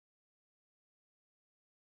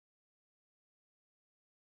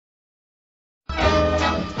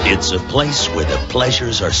It's a place where the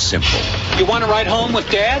pleasures are simple. You want to ride home with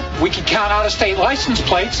Dad? We can count out-of-state license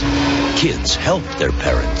plates. Kids help their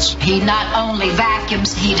parents. He not only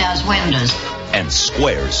vacuums, he does windows. And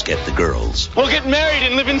squares get the girls. We'll get married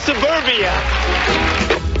and live in suburbia.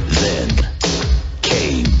 Then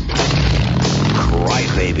came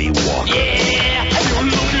Crybaby Walker. Yeah, you're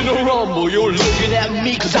looking to rumble. You're looking at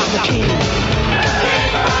me because I'm the king.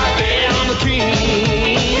 I'm the king.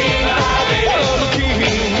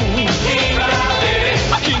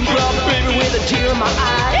 Tear in my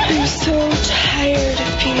eye. I'm so tired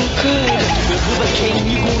of being good. This is a king,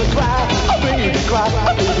 you gonna cry. Oh, baby, cry.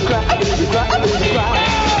 Oh, baby, cry. Oh, baby, cry. Oh, baby, cry.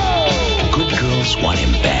 Good girls want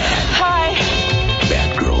him bad. Hi.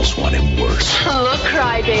 Bad girls want him worse. Look,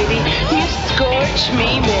 Crybaby, you scorch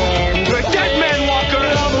me, man. You're a dead man, Walker.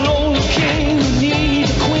 I'm the lonely king. You need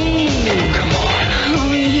a queen. Come on.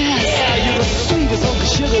 Oh, yes. Yeah, you're the sweetest hunk of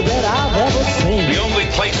sugar that I've ever seen. The only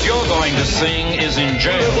place you're going to sing is in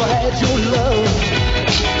jail. Never had your love.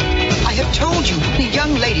 I have told you, the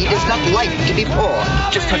young lady does not like to be poor.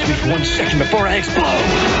 Just touch me for 1 second before I explode.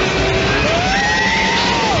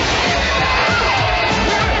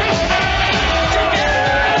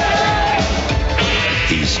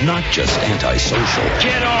 He's not just antisocial.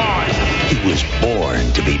 Get on! He was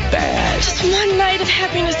born to be bad. Just one night of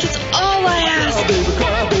happiness, that's all I ask. Oh, baby,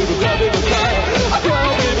 cry, baby, cry, baby, cry. I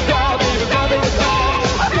cry, baby, cry, baby, cry, baby, cry.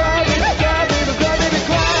 I cry, baby, cry, baby, cry, baby,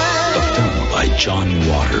 cry. A film by John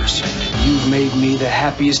Waters. You've made me the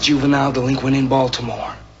happiest juvenile delinquent in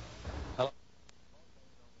Baltimore.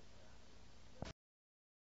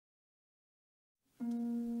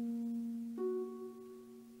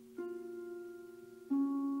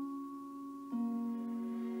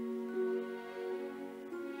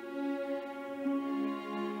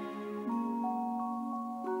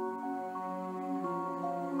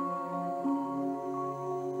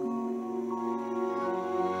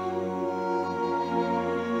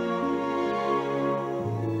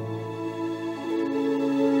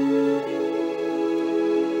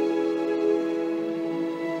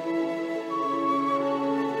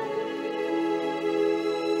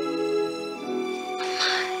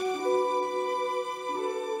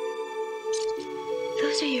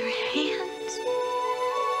 Those are your hands.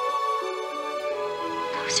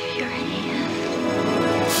 Those are your hands.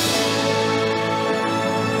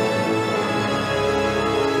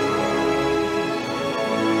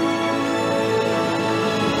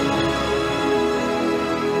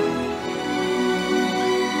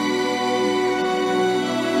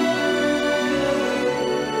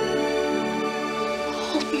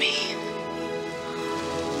 Hold me.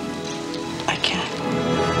 I can't.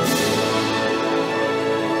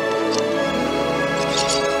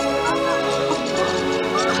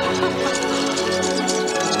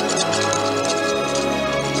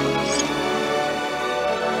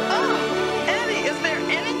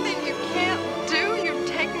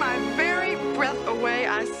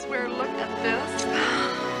 I swear, look at this.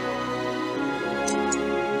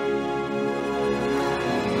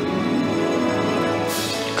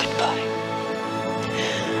 Goodbye.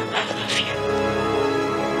 I love you.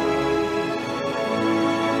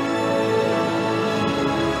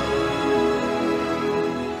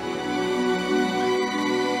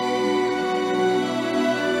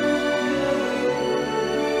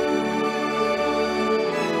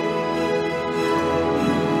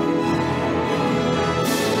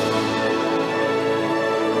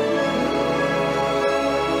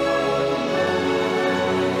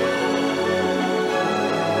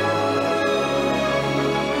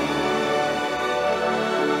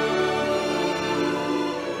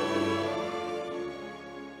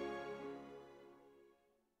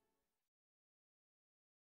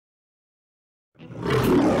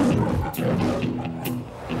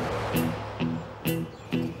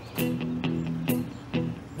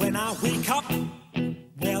 When I wake up,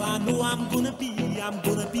 well, I know I'm gonna be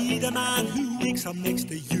the man who wakes up next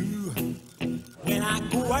to you. When I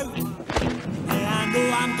go out, well, I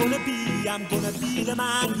know I'm gonna be the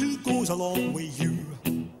man who goes along with you.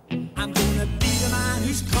 I'm gonna be the man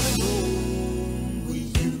who's coming home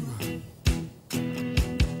with you.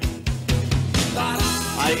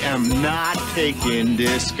 I am not taking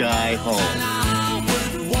this guy home.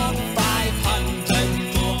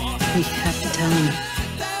 We have to tell him.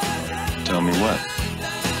 Tell me what?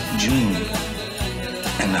 June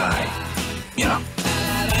and I, you know.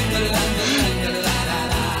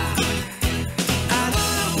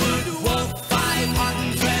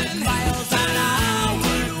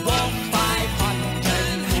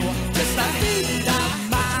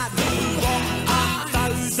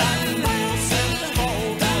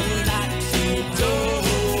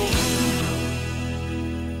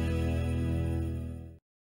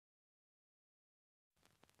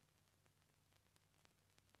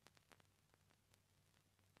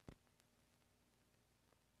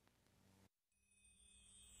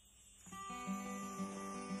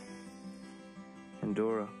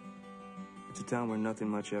 Pandora. It's a town where nothing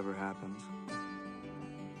much ever happens.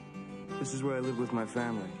 This is where I live with my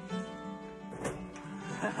family.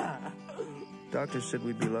 Doctor said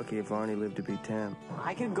we'd be lucky if Arnie lived to be 10.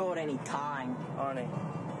 I could go at any time. Arnie,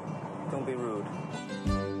 don't be rude.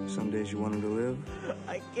 Some days you want him to live.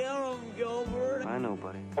 I kill him, Gilbert. I know,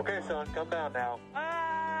 buddy. Okay, son, come down now.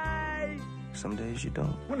 Hey! Some days you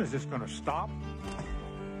don't. When is this gonna stop?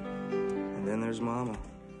 And then there's Mama.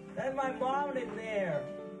 That's my mom in there.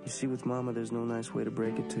 You see, with Mama, there's no nice way to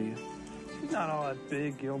break it to you. She's not all that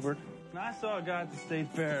big, Gilbert. I saw a guy at the state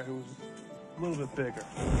fair who was a little bit bigger.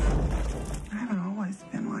 I haven't always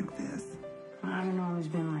been like this. I haven't always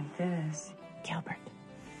been like this. Gilbert,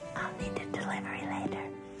 I'll need the delivery later.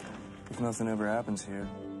 If nothing ever happens here.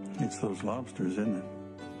 It's those lobsters, isn't it?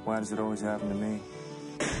 Why does it always happen to me?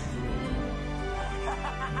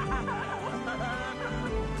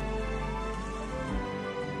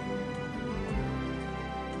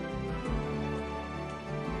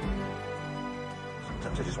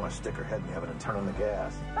 Sometimes I just want to stick her head in the oven and turn on the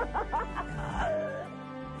gas. I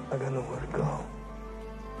got nowhere to go.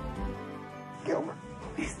 Gilbert,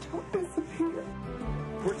 please don't disappear.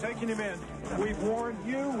 We're taking him in. We've warned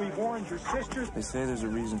you. We've warned your sisters. They say there's a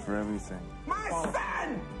reason for everything. My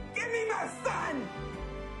son! Give me my son!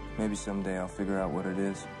 Maybe someday I'll figure out what it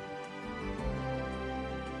is.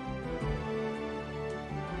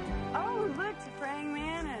 Oh, look, it's a praying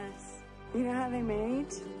mantis. You know how they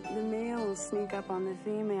mate? The male will sneak up on the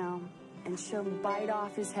female, and she'll bite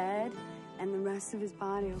off his head, and the rest of his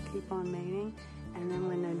body will keep on mating. And then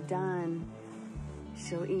when they're done,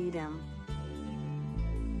 she'll eat him.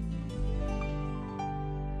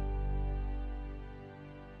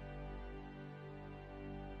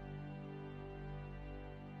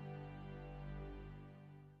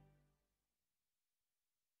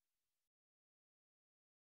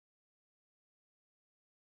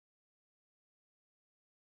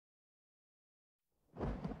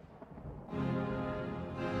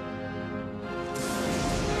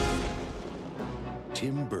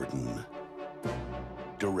 Tim Burton,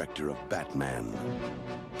 director of Batman,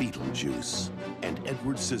 Beetlejuice, and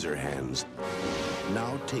Edward Scissorhands,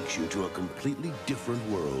 now takes you to a completely different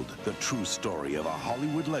world. The true story of a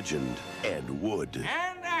Hollywood legend, Ed Wood.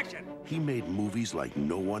 And action! He made movies like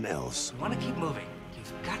no one else. Want to keep moving.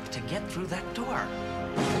 You've got to get through that door.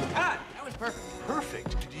 Ah, that was perfect.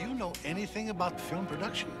 Perfect. Do you know anything about film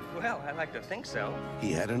production? Well, I like to think so.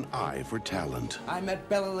 He had an eye for talent. I met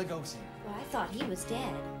Bela Lugosi. Well, I thought he was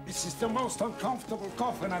dead. This is the most uncomfortable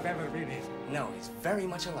coffin I've ever been in. No, he's very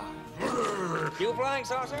much alive. You flying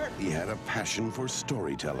saucer? He had a passion for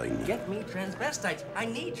storytelling. Get me transvestites. I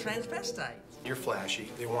need transvestites. You're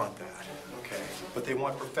flashy. They want that, okay? But they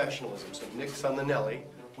want professionalism, so nix on the Nelly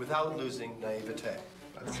without losing naivete.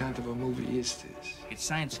 What kind of a movie is this? It's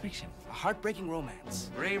science fiction. A heartbreaking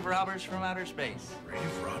romance. Grave robbers from outer space.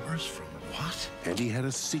 Grave robbers from what? And he had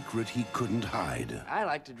a secret he couldn't hide. I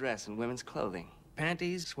like to dress in women's clothing.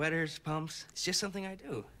 Panties, sweaters, pumps. It's just something I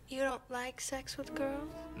do. You don't like sex with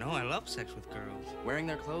girls? No, I love sex with girls. Wearing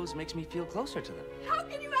their clothes makes me feel closer to them. How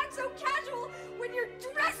can you act so casual when you're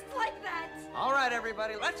dressed like that? All right,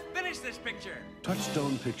 everybody, let's finish this picture.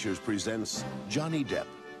 Touchstone Pictures presents Johnny Depp,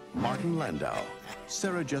 Martin Landau,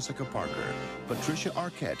 Sarah Jessica Parker, Patricia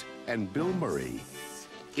Arquette, and Bill Murray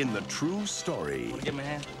in the true story. Give him a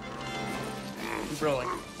hand. Keep rolling.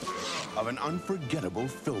 Of an unforgettable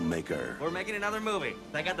filmmaker. We're making another movie.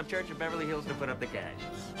 I got the Church of Beverly Hills to put up the cash.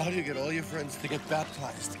 How do you get all your friends to get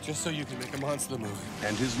baptized just so you can make a monster movie?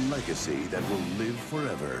 And his legacy that will live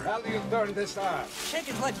forever. How do you turn this on? Shake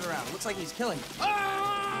his legs around. Looks like he's killing me.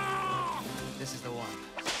 Ah! This is the one.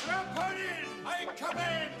 Strap in! I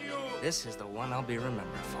command you! This is the one I'll be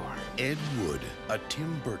remembered for. Ed Wood, a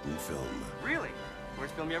Tim Burton film. Really?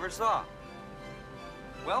 Worst film you ever saw?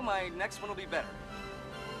 Well, my next one will be better.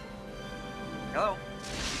 Hello?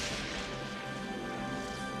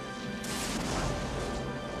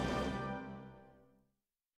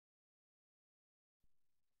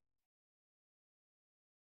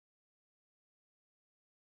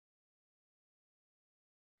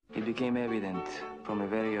 It became evident from a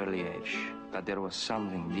very early age that there was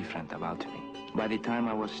something different about me. By the time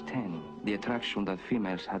I was 10, the attraction that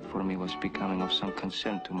females had for me was becoming of some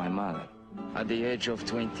concern to my mother. At the age of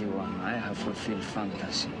 21, I have fulfilled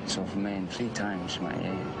fantasies of men 3 times my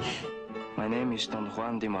age. My name is Don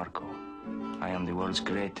Juan DiMarco. I am the world's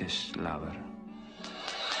greatest lover.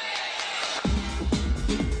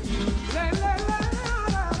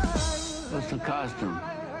 What's the costume?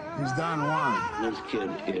 He's Don Juan. This kid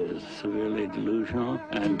is severely delusional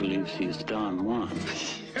and believes he's Don Juan.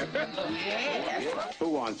 Who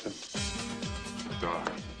wants him?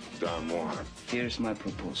 Don Juan. Here's my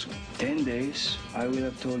proposal. 10 days, I will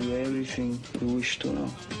have told you everything you wish to know.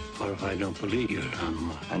 What if I don't believe you, Don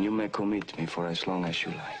Juan? And you may commit me for as long as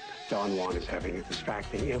you like. Don Juan is having a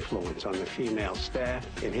distracting influence on the female staff.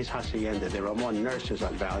 In his hacienda, there are more nurses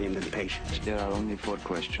on Valium than patients. There are only 4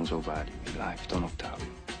 questions of value in life, Don Octavio.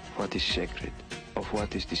 What is sacred? Of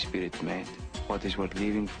what is the spirit made? What is worth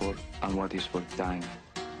living for? And what is worth dying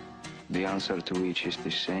for? The answer to each is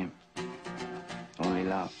the same. Only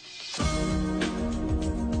love.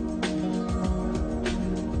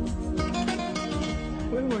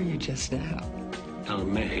 Where were you just now?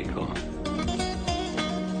 Mexico.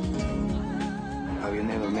 Have you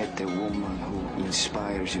never met a woman who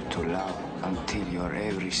inspires you to love until your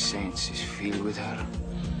every sense is filled with her?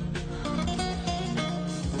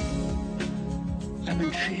 I've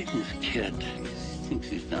been feeding this kid. He thinks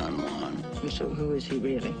he's Don Juan. So who is he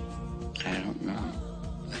really? I don't know.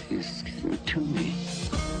 He's getting to me.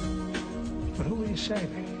 But who are you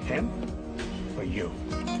saving? Him or you?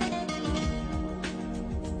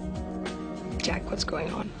 Jack, what's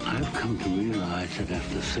going on? I've come to realize that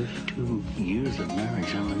after 32 years of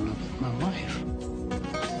marriage, I'm in love with my wife.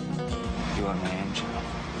 You are my angel.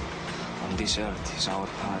 And this earth is our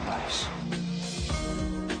paradise.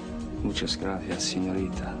 Muchas gracias,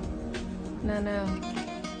 señorita. No.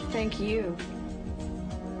 Thank you.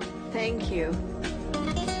 Thank you.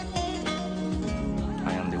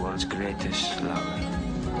 I am the world's greatest lover.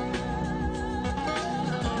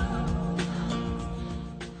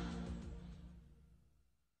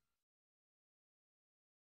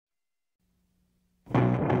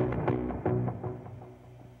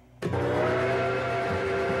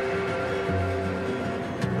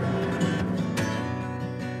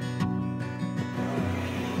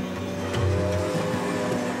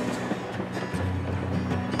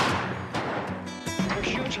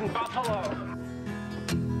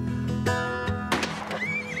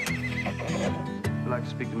 I'd like to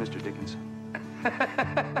speak to Mr. Dickinson.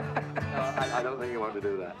 I don't think you want to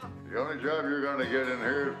do that. The only job you're going to get in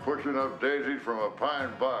here is pushing up daisies from a pine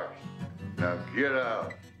box. Now get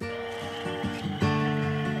out.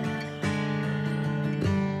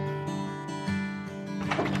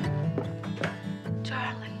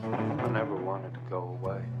 Darling. I never wanted to go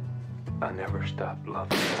away. I never stopped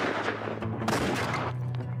loving you.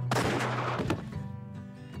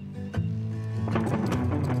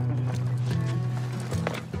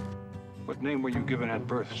 What name were you given at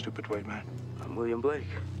birth, stupid white man? I'm William Blake.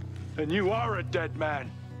 Then you are a dead man.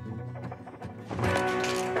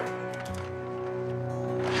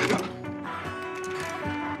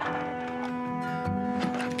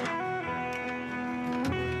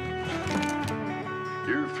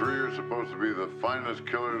 You 3 are supposed to be the finest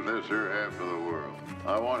killers in this here half of the world.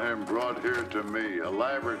 I want him brought here to me.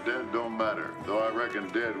 Alive or dead don't matter, though I reckon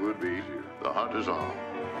dead would be easier. The hunt is on.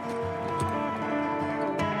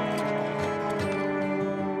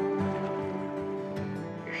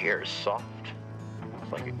 Your hair is soft.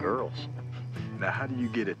 It's like a girl's. Now, how do you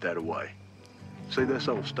get it that way? See, this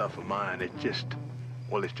old stuff of mine, it's just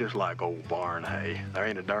like old barn hay. There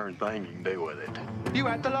ain't a darn thing you can do with it. You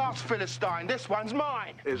had the last Philistine. This one's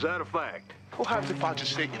mine. Is that a fact? Well, how's if I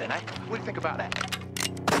just shoot you then, eh? What do you think about that?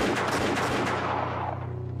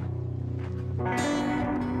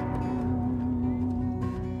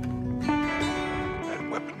 That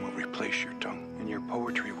weapon will replace your tongue, and your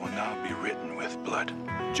poetry will now be written with blood.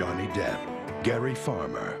 Johnny Depp, Gary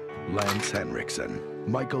Farmer, Lance Henriksen,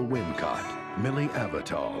 Michael Wincott, Millie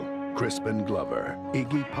Avital, Crispin Glover,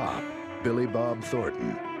 Iggy Pop, Billy Bob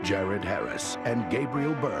Thornton, Jared Harris, and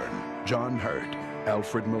Gabriel Byrne, John Hurt,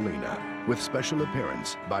 Alfred Molina, with special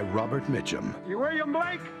appearance by Robert Mitchum. You William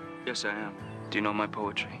Blake? Yes, I am. Do you know my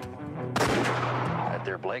poetry? That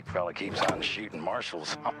there Blake fella keeps on shooting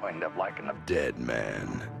marshals. I'll wind up liking him. Dead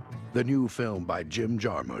Man. The new film by Jim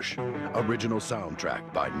Jarmusch. Original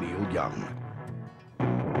soundtrack by Neil Young.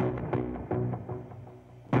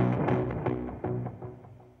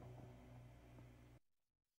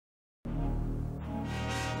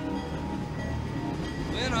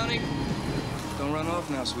 In, honey. Don't run off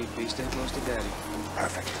now, sweet pea. Stay close to Daddy.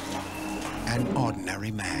 Perfect. An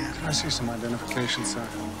ordinary man. I see some identification, sir.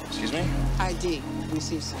 Excuse me? ID. We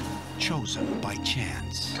see some. Chosen by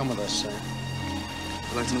chance. Come with us, sir.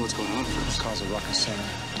 I'd like to know what's going on first. Cause a ruckus, sir.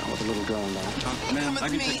 Not with a little girl now. Ma'am, I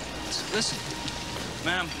can take... Listen.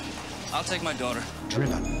 Ma'am, I'll take my daughter.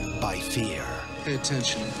 Driven by fear. Pay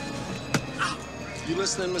attention. You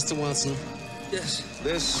listening, Mr. Watson? Yes.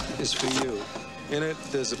 This is for you. In it,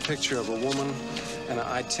 there's a picture of a woman and an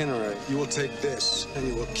itinerary. You will take this, and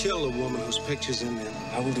you will kill a woman whose picture's in there.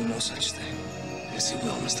 I will do no such thing. Yes, you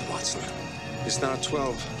will, Mr. Watson. It's now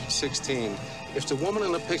 12:16. If the woman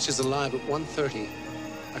in the picture's alive at 1:30,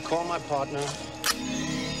 I call my partner.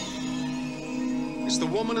 It's the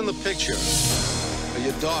woman in the picture. Or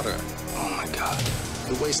your daughter. Oh, my God.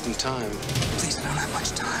 You're wasting time. Please, I don't have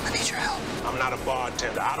much time. I need your help. I'm not a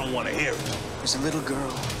bartender. I don't want to hear it. There's a little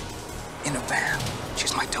girl in a van.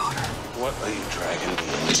 She's my daughter. What are you dragging me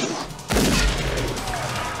into?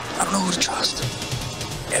 I don't know who to trust.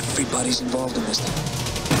 Everybody's involved in this thing.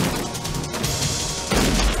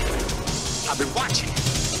 I've been watching.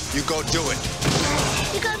 You go do it.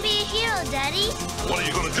 You're gonna be a hero, Daddy. What are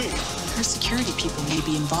you gonna do? Her security people may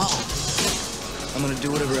be involved. I'm gonna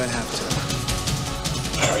do whatever I have to.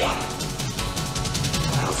 Hurry up.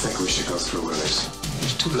 I don't think we should go through with this.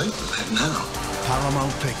 It's too late for that now.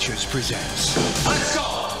 Paramount Pictures presents. Let's go!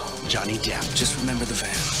 Johnny Depp. Just remember the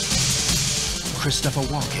van. Christopher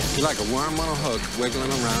Walken. You're like a worm on a hook,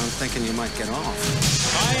 wiggling around, thinking you might get off.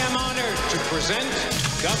 I am honored to present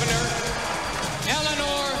Governor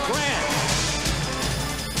Eleanor Grant.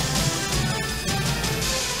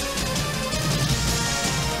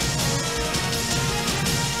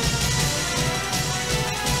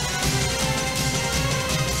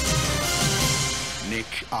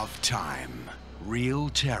 Nick of Time. Real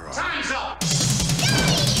terror. Time's up!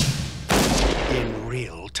 In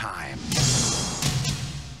real time.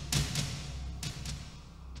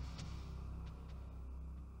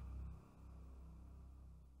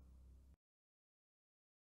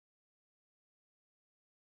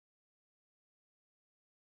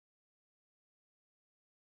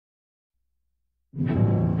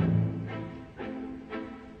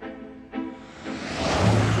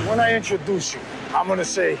 When I introduce you, I'm gonna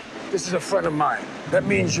say, this is a friend of mine. That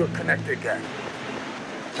means you're connected, gang.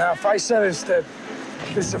 Now, if I said instead,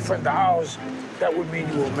 this is a friend of ours, that would mean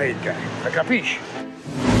you were made, gang. Capiche?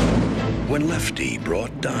 When Lefty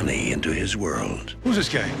brought Donnie into his world, Who's this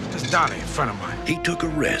guy? This is Donnie, a friend of mine. he took a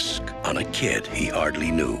risk on a kid he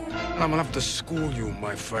hardly knew. I'm gonna have to school you,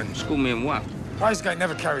 my friend. School me in what? Wise guy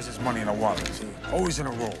never carries his money in a wallet, see? Always in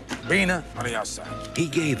a roll. Bina on the outside. He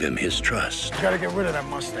gave him his trust. You gotta get rid of that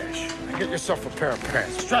mustache and get yourself a pair of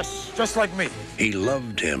pants. Just like me. He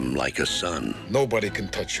loved him like a son. Nobody can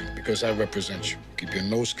touch you because I represent you. Keep your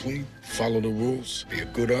nose clean, follow the rules, be a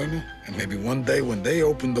good earner, and maybe one day when they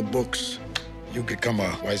open the books, you become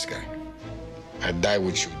a wise guy. I die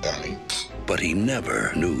with you, Donnie. But he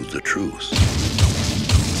never knew the truth.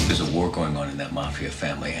 There's a war going on in that mafia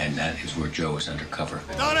family, and that is where Joe is undercover.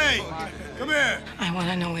 Donnie, come here. I want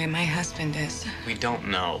to know where my husband is. We don't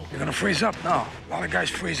know. You're gonna freeze up? No. A lot of guys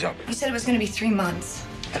freeze up. You said it was going to be 3 months.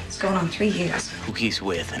 It's going on 3 years. Who he's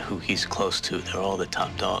with and who he's close to, they're all the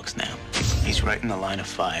top dogs now. He's right in the line of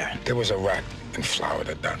fire. There was a rat in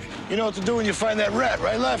Florida, Donnie. You know what to do when you find that rat,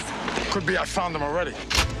 right, Left? Could be I found him already.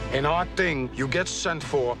 In our thing, you get sent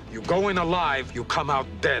for, you go in alive, you come out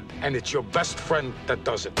dead, and it's your best friend that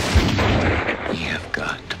does it. We have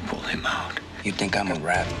got to pull him out. You think I'm a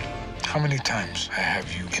rat? How many times I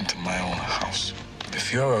have you into my own house?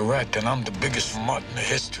 If you're a rat, then I'm the biggest mutt in the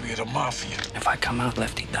history of the mafia. If I come out,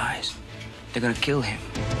 Lefty dies. They're gonna kill him.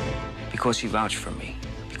 Because he vouched for me.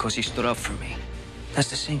 Because he stood up for me. That's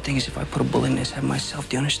the same thing as if I put a bullet in his head myself,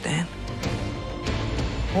 do you understand?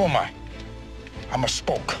 Who am I? I'm a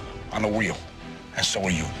spoke on a wheel, and so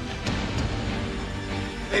are you.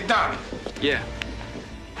 Hey, Donnie. Yeah.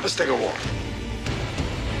 Let's take a walk.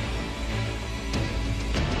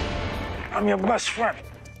 I'm your best friend.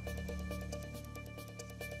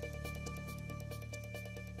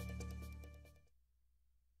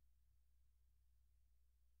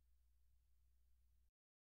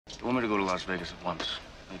 They want me to go to Las Vegas at once.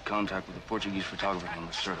 Make contact with a Portuguese photographer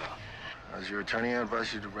named Throught. As your attorney, I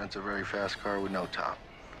advise you to rent a very fast car with no top.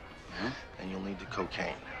 And you'll need the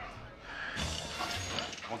cocaine.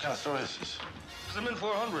 What kind of store is this? It's the Min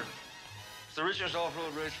 400. It's the richest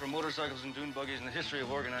off-road race for motorcycles and dune buggies in the history of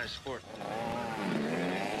organized sport.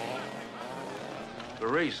 The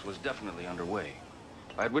race was definitely underway.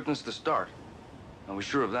 I had witnessed the start. I was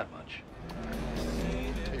sure of that much.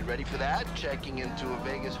 Are you ready for that? Checking into a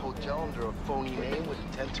Vegas hotel under a phony name with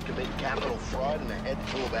intent to commit capital fraud and a head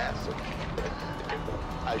full of acid?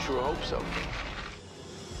 I sure hope so.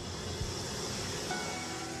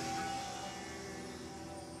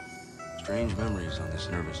 Strange memories on this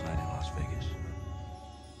nervous night in Las Vegas.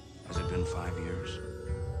 Has it been 5 years?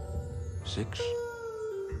 6?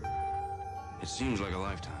 It seems like a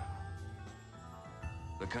lifetime.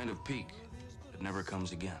 The kind of peak that never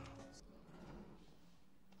comes again.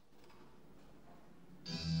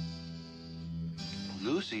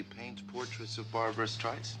 Lucy paints portraits of Barbara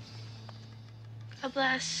Streisand. God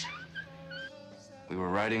bless. We were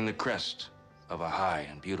riding the crest of a high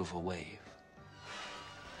and beautiful wave.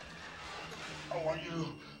 I want you to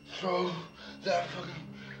throw that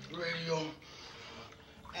fucking radio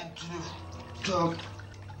into the tub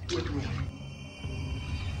with me.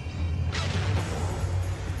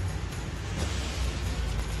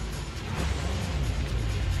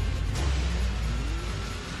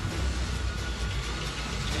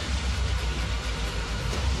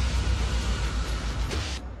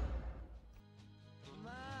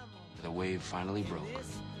 The wave finally broke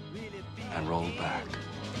and rolled back.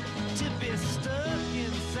 To be stuck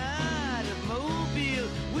inside a mobile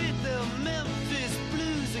with the Memphis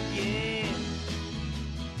blues again.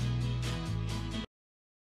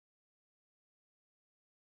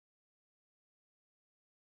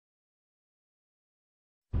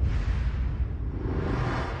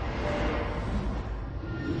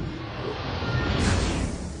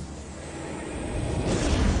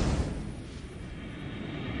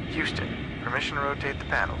 Houston, permission to rotate the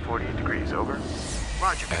panel 48 degrees, over.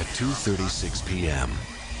 Roger. At 2:36 p.m.,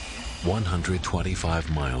 125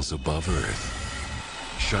 miles above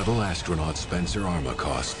Earth, shuttle astronaut Spencer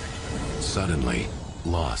Armacost suddenly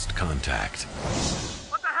lost contact.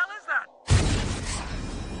 What the hell is that?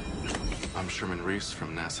 I'm Sherman Reese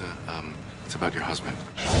from NASA. It's about your husband.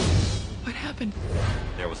 What happened?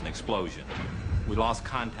 There was an explosion. We lost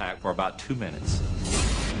contact for about 2 minutes.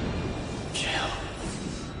 Jill.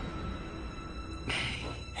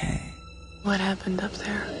 What happened up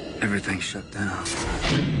there? Everything shut down.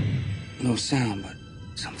 No sound, but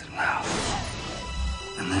something loud.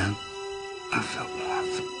 And then I felt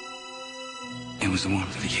warmth. It was the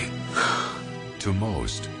warmth of you. To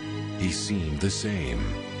most, he seemed the same.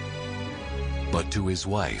 But to his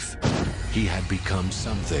wife, he had become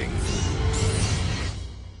something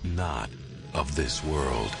not of this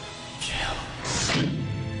world. Jill.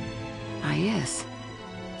 Ah, yes.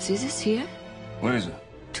 See this here? What is it?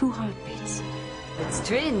 2 heartbeats. It's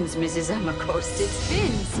twins, Mrs. Armacost. It's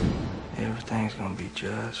twins. Everything's gonna be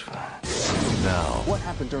just fine. Now, what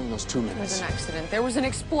happened during those 2 minutes? There was an accident. There was an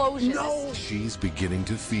explosion. No! she's beginning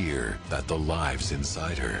to fear that the lives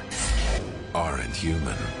inside her aren't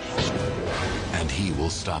human. And he will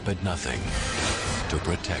stop at nothing to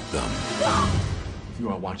protect them. If you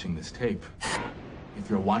are watching this tape,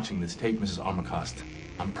 Mrs. Armacost,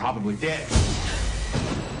 I'm probably dead.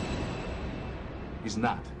 He's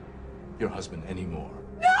not your husband anymore.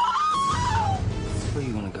 No! Where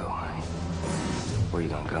you gonna go, honey? Where you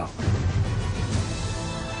gonna go?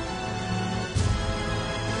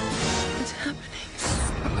 What's happening?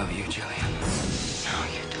 I love you, Jillian. No,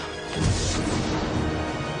 you don't.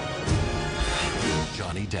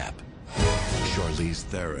 Johnny Depp, Charlize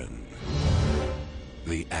Theron,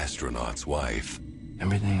 the astronaut's wife.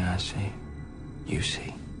 Everything I see, you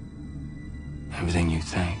see. Everything you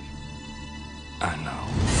think, I know.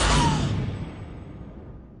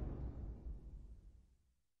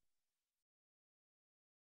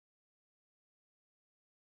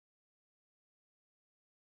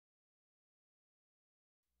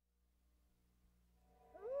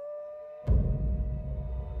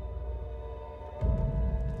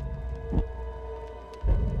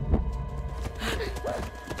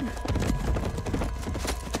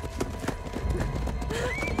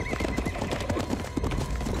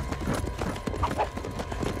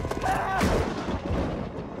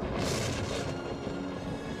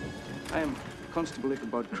 I am Constable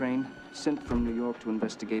Ichabod Crane, sent from New York to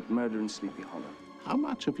investigate murder in Sleepy Hollow. How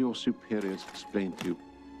much have your superiors explained to you?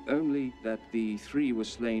 Only that the 3 were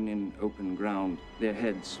slain in open ground, their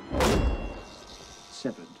heads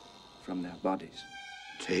severed from their bodies.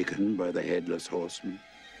 Taken by the Headless Horseman,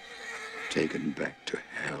 taken back to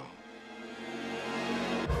hell.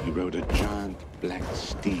 He rode a giant black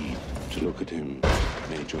steed. To look at him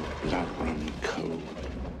made your blood run cold.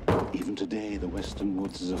 Even today, the Western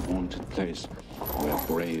Woods is a haunted place where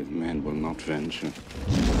brave men will not venture.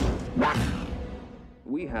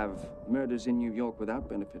 We have murders in New York without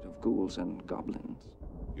benefit of ghouls and goblins.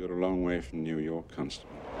 You're a long way from New York,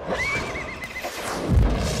 Constable.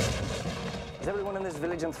 Is everyone in this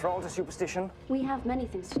village enthralled to superstition? We have many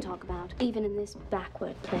things to talk about, even in this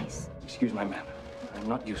backward place. Excuse my manner. I'm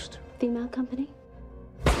not used to. Female company?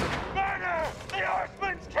 Murder! The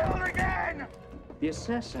Horseman's killed again! The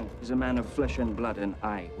assassin is a man of flesh and blood, and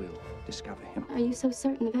I will discover him. Are you so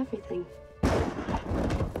certain of everything?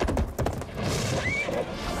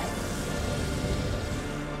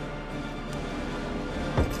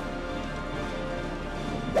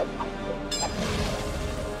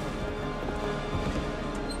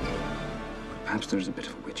 Perhaps there's a bit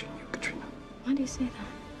of a witch in you, Katrina. Why do you say that?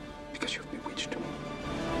 Because you've bewitched me.